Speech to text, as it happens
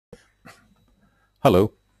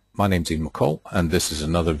Hello, my name's Ian McCall, and this is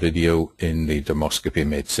another video in the Dermoscopy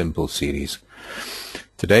Made Simple series.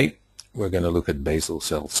 Today, we're going to look at basal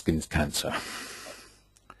cell skin cancer.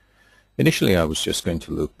 Initially, I was just going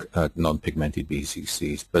to look at non-pigmented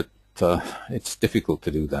BCCs, but it's difficult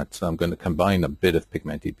to do that, so I'm going to combine a bit of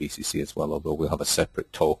pigmented BCC as well, although we'll have a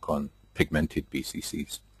separate talk on pigmented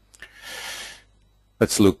BCCs.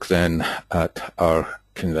 Let's look then at our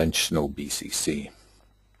conventional BCC.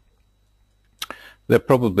 They're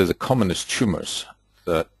probably the commonest tumors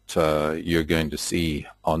that you're going to see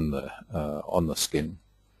on the skin,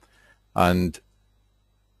 and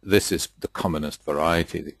this is the commonest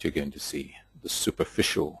variety that you're going to see, the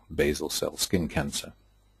superficial basal cell skin cancer.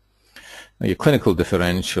 Now, your clinical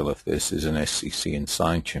differential of this is an SCC in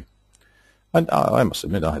situ, and I must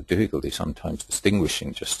admit I have difficulty sometimes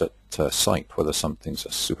distinguishing just at sight whether something's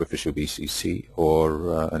a superficial BCC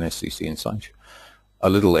or an SCC in situ. A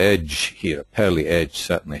little edge here, a pearly edge,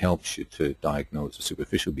 certainly helps you to diagnose a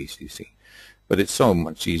superficial BCC, but it's so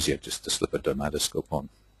much easier just to slip a dermatoscope on,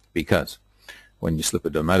 because when you slip a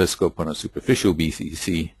dermatoscope on a superficial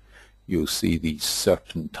BCC, you'll see these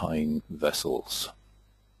serpentine vessels.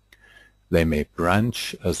 They may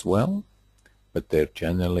branch as well, but they're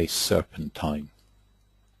generally serpentine.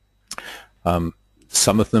 Some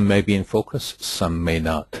of them may be in focus, some may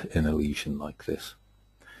not in a lesion like this.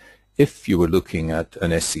 If you were looking at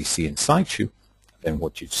an SCC in situ, then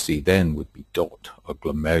what you'd see then would be dot or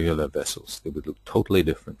glomerular vessels. They would look totally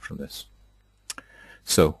different from this.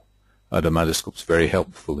 So a dermatoscope is very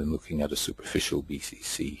helpful in looking at a superficial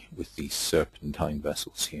BCC with these serpentine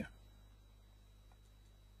vessels here.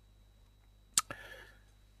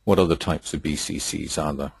 What other types of BCCs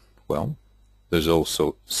are there? Well, there's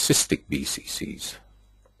also cystic BCCs.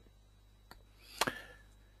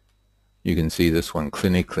 You can see this one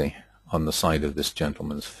clinically on the side of this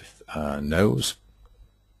gentleman's nose.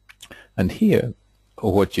 And here,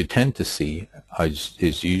 what you tend to see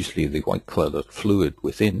is usually the white colored fluid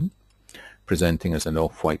within, presenting as an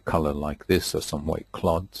off-white color like this, or some white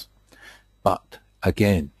clods. But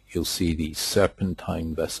again, you'll see these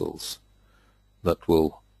serpentine vessels that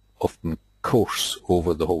will often course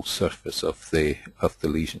over the whole surface of the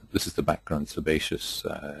lesion. This is the background sebaceous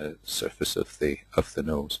surface of the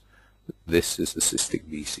nose. This is the cystic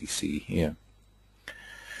BCC here.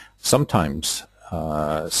 Sometimes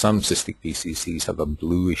some cystic BCCs have a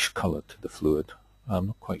bluish color to the fluid. I'm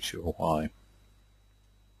not quite sure why.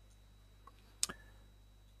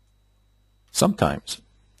 Sometimes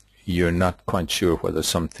you're not quite sure whether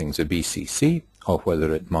something's a BCC or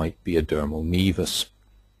whether it might be a dermal nevus.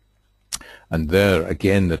 And there,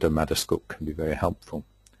 again, the dermatoscope can be very helpful.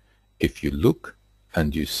 If you look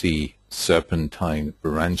and you see serpentine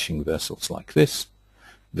branching vessels like this,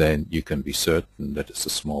 then you can be certain that it's a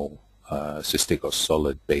small cystic or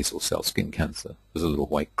solid basal cell skin cancer. There's a little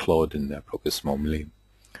white clod in there, probably a small million.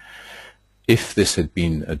 If this had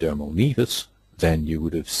been a dermal nevus, then you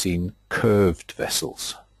would have seen curved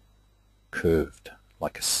vessels, curved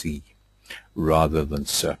like a C, rather than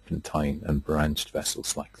serpentine and branched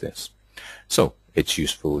vessels like this. So it's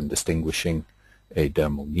useful in distinguishing a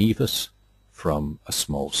dermal nevus from a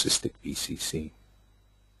small cystic BCC.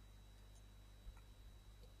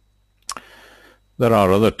 There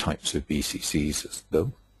are other types of BCCs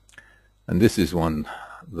though, and this is one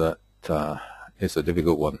that is a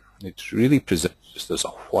difficult one. It really presents just as a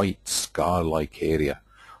white scar-like area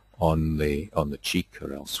on the cheek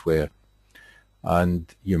or elsewhere,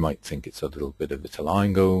 and you might think it's a little bit of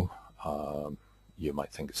vitiligo. You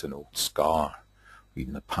might think it's an old scar, or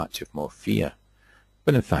even a patch of morphea.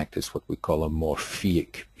 But in fact, it's what we call a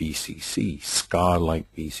morphic BCC,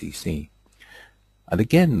 scar-like BCC. And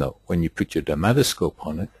again, though, when you put your dermatoscope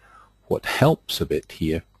on it, what helps a bit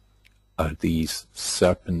here are these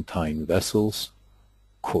serpentine vessels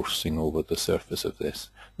coursing over the surface of this.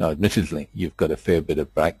 Now, admittedly, you've got a fair bit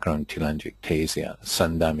of background telangiectasia,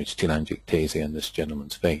 sun-damaged telangiectasia in this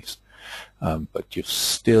gentleman's face, but you've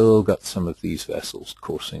still got some of these vessels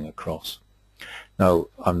coursing across. Now,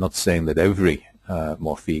 I'm not saying that every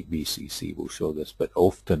morphic BCC will show this, but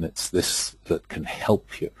often it's this that can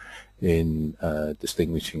help you in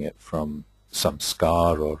distinguishing it from some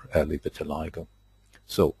scar or early vitiligo.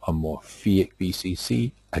 So a morphic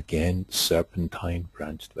BCC, again, serpentine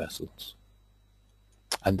branched vessels.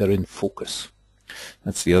 And they're in focus.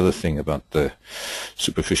 That's the other thing about the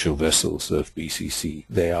superficial vessels of BCC.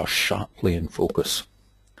 They are sharply in focus.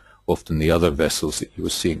 Often the other vessels that you were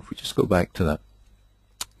seeing, if we just go back to that,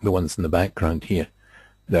 the ones in the background here,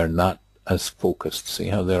 they're not as focused. See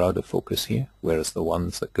how they're out of focus here? Whereas the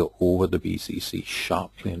ones that go over the BCC,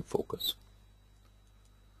 sharply in focus.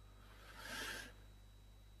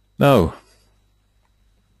 Now,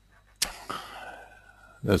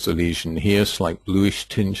 there's a lesion here, slight bluish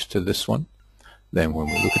tinge to this one. Then when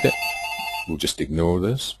we look at it, we'll just ignore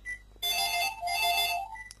this.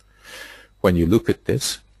 When you look at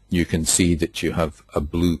this, you can see that you have a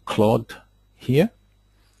blue clod here,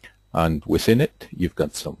 and within it you've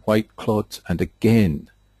got some white clods, and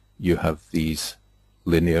again you have these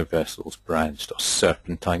linear vessels, branched or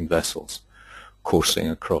serpentine vessels, coursing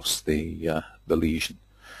across the lesion.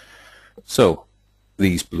 So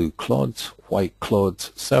these blue clods, white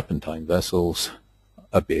clods, serpentine vessels,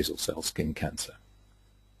 a basal cell skin cancer.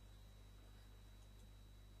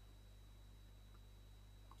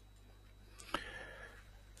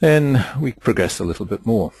 Then we progress a little bit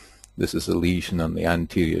more. This is a lesion on the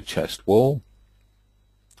anterior chest wall.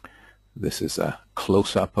 This is a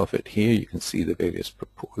close-up of it here. You can see the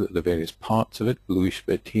various parts of it, bluish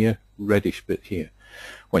bit here, reddish bit here.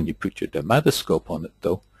 When you put your dermatoscope on it,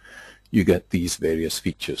 though, you get these various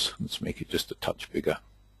features. Let's make it just a touch bigger.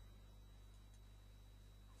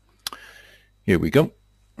 Here we go.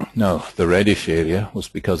 Now, the reddish area was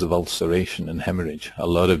because of ulceration and hemorrhage. A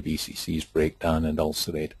lot of BCCs break down and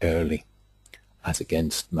ulcerate early, as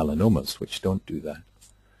against melanomas, which don't do that.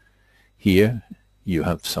 Here, you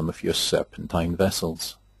have some of your serpentine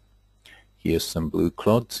vessels. Here's some blue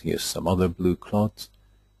clods. Here's some other blue clods.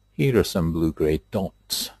 Here are some blue-gray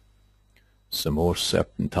dots. Some more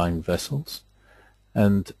serpentine vessels.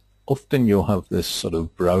 And often you'll have this sort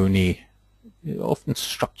of browny, often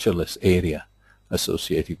structureless area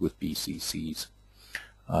associated with BCCs.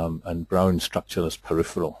 And brown structureless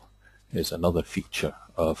peripheral is another feature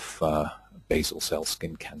of basal cell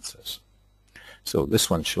skin cancers. So this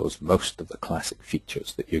one shows most of the classic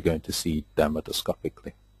features that you're going to see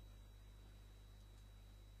dermatoscopically.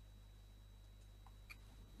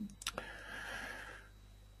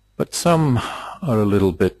 But some are a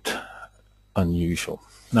little bit unusual.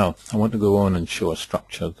 Now, I want to go on and show a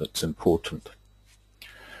structure that's important.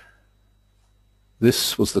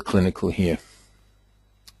 This was the clinical here.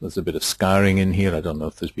 There's a bit of scarring in here. I don't know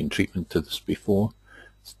if there's been treatment to this before.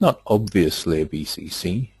 It's not obviously a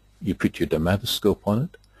BCC. You put your dermatoscope on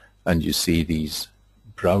it and you see these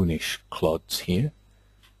brownish clods here.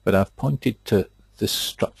 But I've pointed to this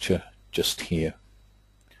structure just here.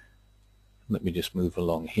 Let me just move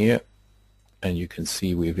along here, and you can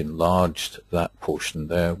see we've enlarged that portion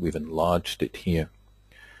there. We've enlarged it here.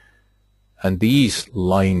 And these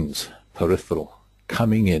lines, peripheral,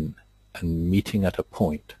 coming in and meeting at a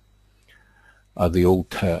point are the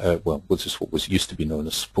old, well, this is what was used to be known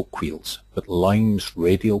as spoke wheels, but lines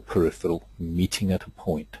radial peripheral meeting at a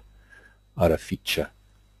point are a feature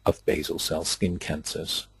of basal cell skin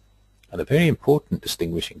cancers, and a very important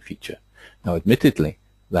distinguishing feature. Now, admittedly,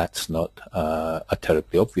 that's not a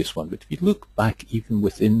terribly obvious one, but if you look back even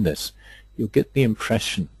within this, you'll get the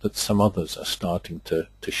impression that some others are starting to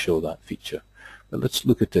show that feature. But let's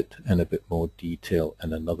look at it in a bit more detail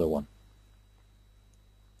in another one.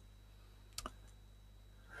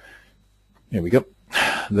 Here we go.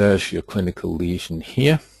 There's your clinical lesion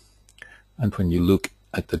here. And when you look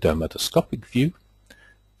at the dermatoscopic view,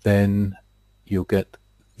 then you'll get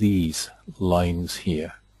these lines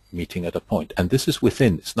here meeting at a point. And this is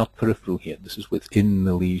within, it's not peripheral here, this is within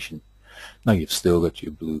the lesion. Now you've still got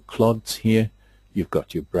your blue clods here, you've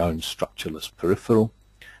got your brown structureless peripheral,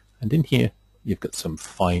 and in here you've got some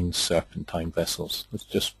fine serpentine vessels. Let's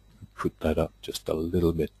just put that up just a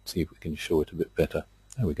little bit, see if we can show it a bit better.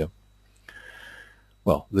 There we go.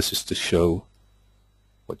 Well, this is to show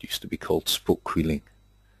what used to be called spoke wheeling,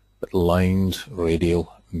 but lines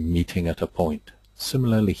radial meeting at a point.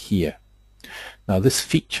 Similarly here. Now this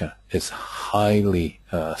feature is highly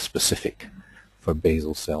specific for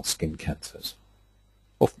basal cell skin cancers.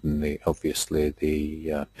 Often, obviously,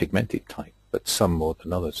 the pigmented type, but some more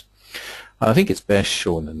than others. And I think it's best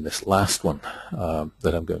shown in this last one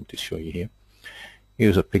that I'm going to show you here.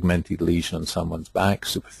 Here's a pigmented lesion on someone's back.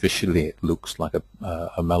 Superficially, it looks like a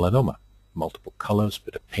melanoma. Multiple colors,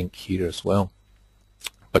 bit of pink here as well.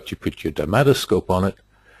 But you put your dermatoscope on it,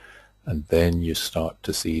 and then you start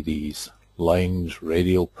to see these lines,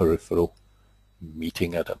 radial peripheral,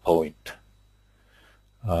 meeting at a point.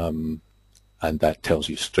 And that tells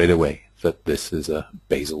you straight away that this is a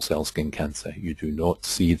basal cell skin cancer. You do not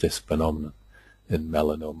see this phenomenon in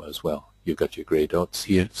melanoma as well. You've got your grey dots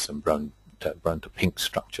here, some brown to pink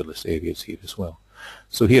structureless areas here as well.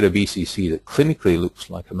 So here a BCC that clinically looks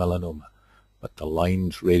like a melanoma, but the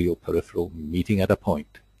lines radial peripheral meeting at a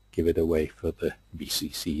point give it away for the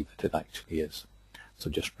BCC that it actually is. So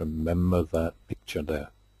just remember that picture there.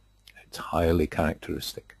 It's highly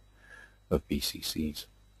characteristic of BCCs.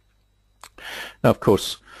 Now, of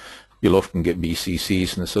course, you'll often get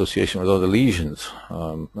BCCs in association with other lesions.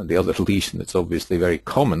 And the other lesion that's obviously very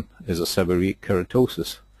common is a seborrheic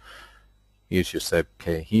keratosis. Here's your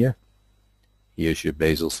Seb-K here. Here's your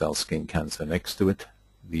basal cell skin cancer next to it.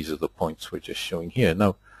 These are the points we're just showing here.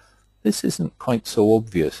 Now, this isn't quite so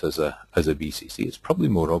obvious as a BCC. It's probably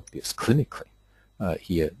more obvious clinically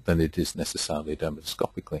here than it is necessarily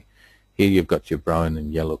dermatoscopically. Here you've got your brown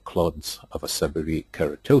and yellow clods of a seborrheic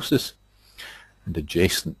keratosis, and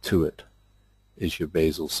adjacent to it is your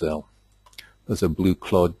basal cell. There's a blue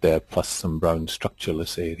clod there plus some brown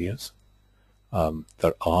structureless areas.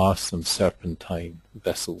 There are some serpentine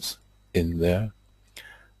vessels in there,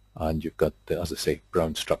 and you've got, as I say,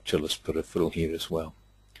 brown structureless peripheral here as well.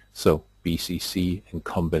 So BCC in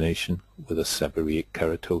combination with a seborrheic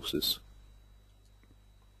keratosis.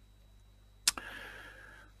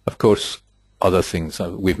 Of course, other things,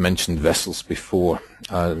 we've mentioned vessels before,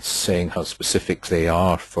 saying how specific they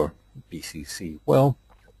are for BCC. Well,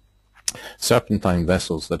 serpentine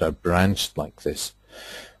vessels that are branched like this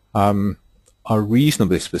are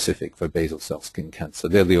reasonably specific for basal cell skin cancer.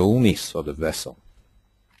 They're the only sort of vessel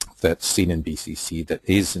that's seen in BCC that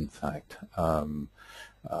is, in fact,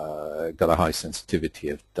 got a high sensitivity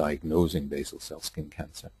of diagnosing basal cell skin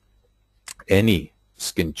cancer. Any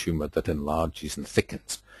skin tumor that enlarges and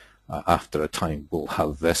thickens after a time will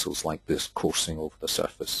have vessels like this coursing over the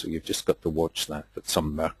surface. So you've just got to watch that. But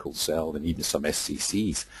some Merkel cell and even some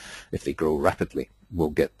SCCs, if they grow rapidly,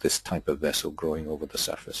 will get this type of vessel growing over the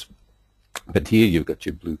surface. But here you've got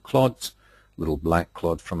your blue clods, little black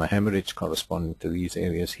clod from a hemorrhage corresponding to these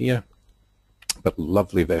areas here, but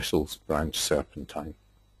lovely vessels, branch serpentine.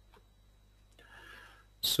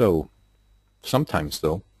 So sometimes,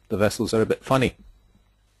 though, the vessels are a bit funny.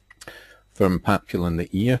 Firm papule in the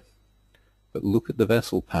ear, but look at the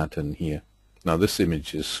vessel pattern here. Now this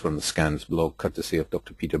image is from the Scans blog, courtesy of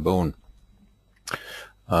Dr. Peter Bone.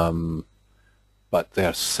 But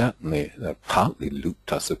they're partly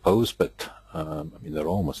looped, I suppose, but I mean, they're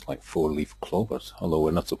almost like four-leaf clovers, although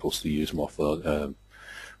we're not supposed to use morphological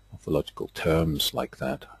terms like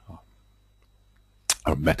that,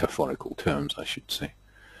 or metaphorical terms, I should say.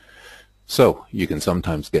 So you can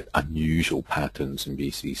sometimes get unusual patterns in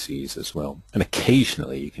BCCs as well. And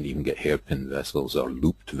occasionally you can even get hairpin vessels or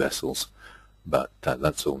looped vessels, but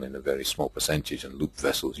that's only in a very small percentage, and looped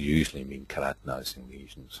vessels usually mean keratinizing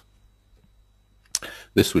lesions.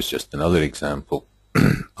 This was just another example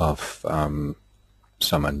of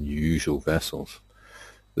some unusual vessels.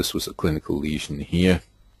 This was a clinical lesion here.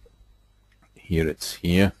 Here it's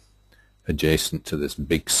here, adjacent to this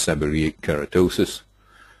big seborrheic keratosis.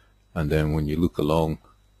 And then when you look along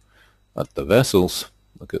at the vessels,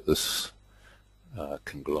 look at this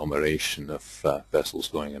conglomeration of vessels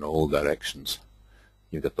going in all directions.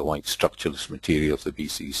 You've got the white structureless material of the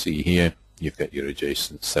BCC here. You've got your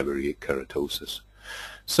adjacent seborrheic keratosis.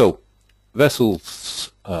 So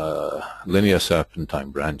vessels, linear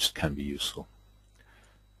serpentine branched, can be useful.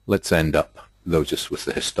 Let's end up, though, just with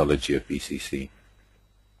the histology of BCC.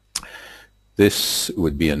 This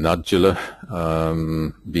would be a nodular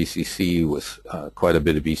BCC with quite a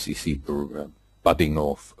bit of BCC budding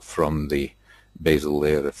off from the basal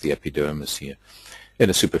layer of the epidermis here. In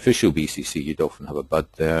a superficial BCC, you'd often have a bud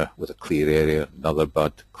there with a clear area, another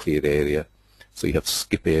bud, clear area. So you have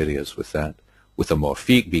skip areas with that. With a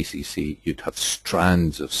morphic BCC, you'd have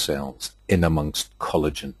strands of cells in amongst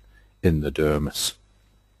collagen in the dermis.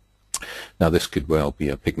 Now this could well be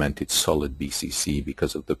a pigmented solid BCC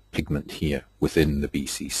because of the pigment here within the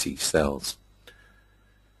BCC cells.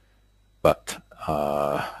 But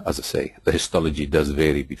as I say, the histology does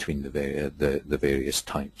vary between the various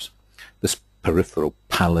types. This peripheral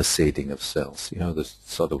palisading of cells, you know, this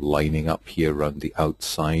sort of lining up here around the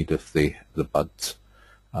outside of the buds.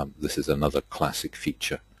 This is another classic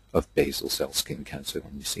feature of basal cell skin cancer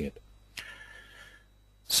when you see it.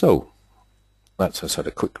 So that's a sort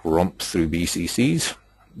of quick romp through BCCs.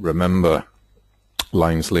 Remember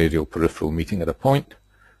lines radial peripheral meeting at a point.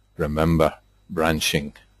 Remember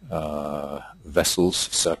branching vessels,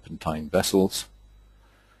 serpentine vessels,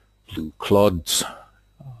 blue clods,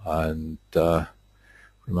 and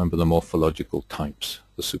remember the morphological types,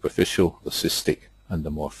 the superficial, the cystic, and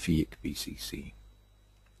the morphic BCC.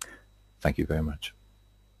 Thank you very much.